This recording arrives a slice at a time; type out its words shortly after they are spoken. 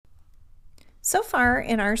So far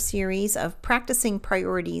in our series of practicing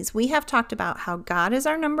priorities, we have talked about how God is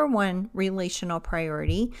our number one relational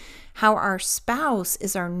priority, how our spouse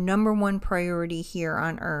is our number one priority here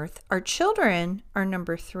on earth, our children are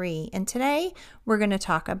number 3, and today we're going to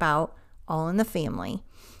talk about all in the family.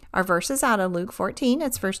 Our verse is out of Luke 14,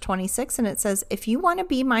 it's verse 26, and it says, "If you want to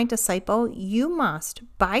be my disciple, you must,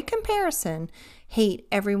 by comparison, hate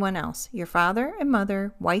everyone else, your father and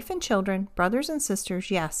mother, wife and children, brothers and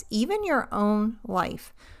sisters, yes, even your own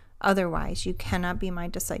life. Otherwise, you cannot be my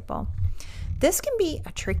disciple." This can be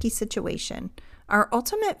a tricky situation. Our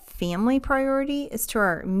ultimate family priority is to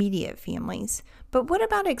our immediate families, but what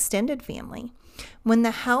about extended family? When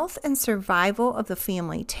the health and survival of the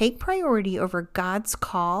family take priority over God's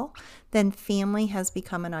call, then family has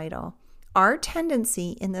become an idol. Our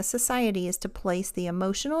tendency in this society is to place the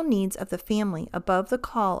emotional needs of the family above the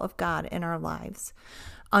call of God in our lives.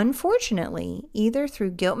 Unfortunately, either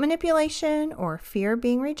through guilt manipulation or fear of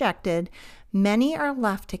being rejected, many are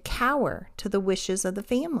left to cower to the wishes of the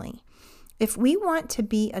family. If we want to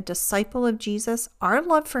be a disciple of Jesus, our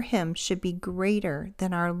love for him should be greater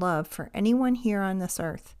than our love for anyone here on this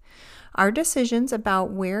earth. Our decisions about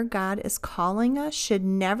where God is calling us should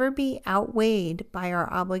never be outweighed by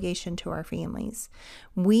our obligation to our families.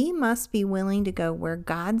 We must be willing to go where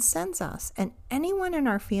God sends us, and anyone in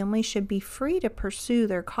our family should be free to pursue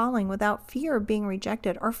their calling without fear of being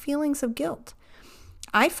rejected or feelings of guilt.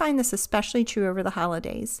 I find this especially true over the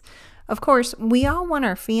holidays. Of course, we all want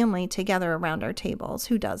our family together around our tables.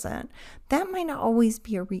 Who doesn't? That might not always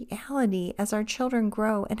be a reality as our children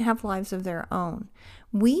grow and have lives of their own.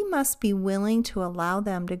 We must be willing to allow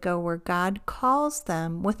them to go where God calls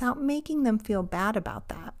them without making them feel bad about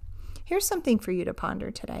that. Here's something for you to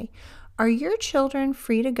ponder today. Are your children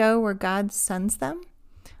free to go where God sends them?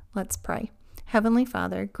 Let's pray. Heavenly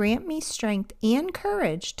Father, grant me strength and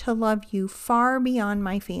courage to love you far beyond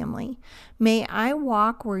my family. May I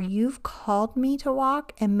walk where you've called me to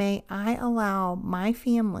walk, and may I allow my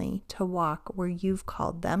family to walk where you've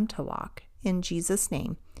called them to walk. In Jesus'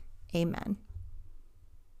 name, amen.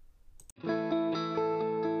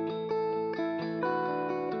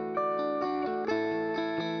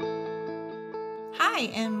 Hi,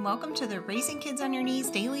 and welcome to the Raising Kids on Your Knees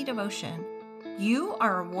Daily Devotion. You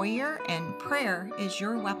are a warrior, and prayer is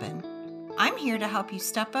your weapon. I'm here to help you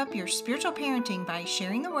step up your spiritual parenting by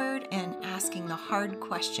sharing the word and asking the hard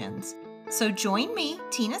questions. So join me,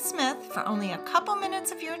 Tina Smith, for only a couple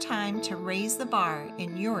minutes of your time to raise the bar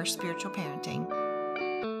in your spiritual parenting.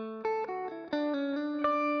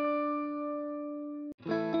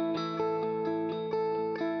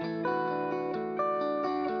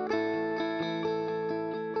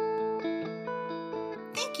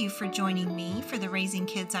 Thank you for joining me for the Raising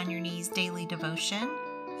Kids on Your Knees Daily Devotion.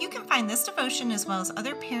 You can find this devotion as well as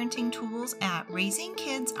other parenting tools at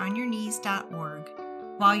raisingkidsonyourknees.org.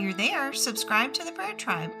 While you're there, subscribe to the Prayer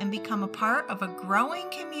Tribe and become a part of a growing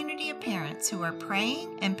community of parents who are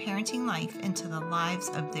praying and parenting life into the lives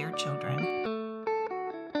of their children.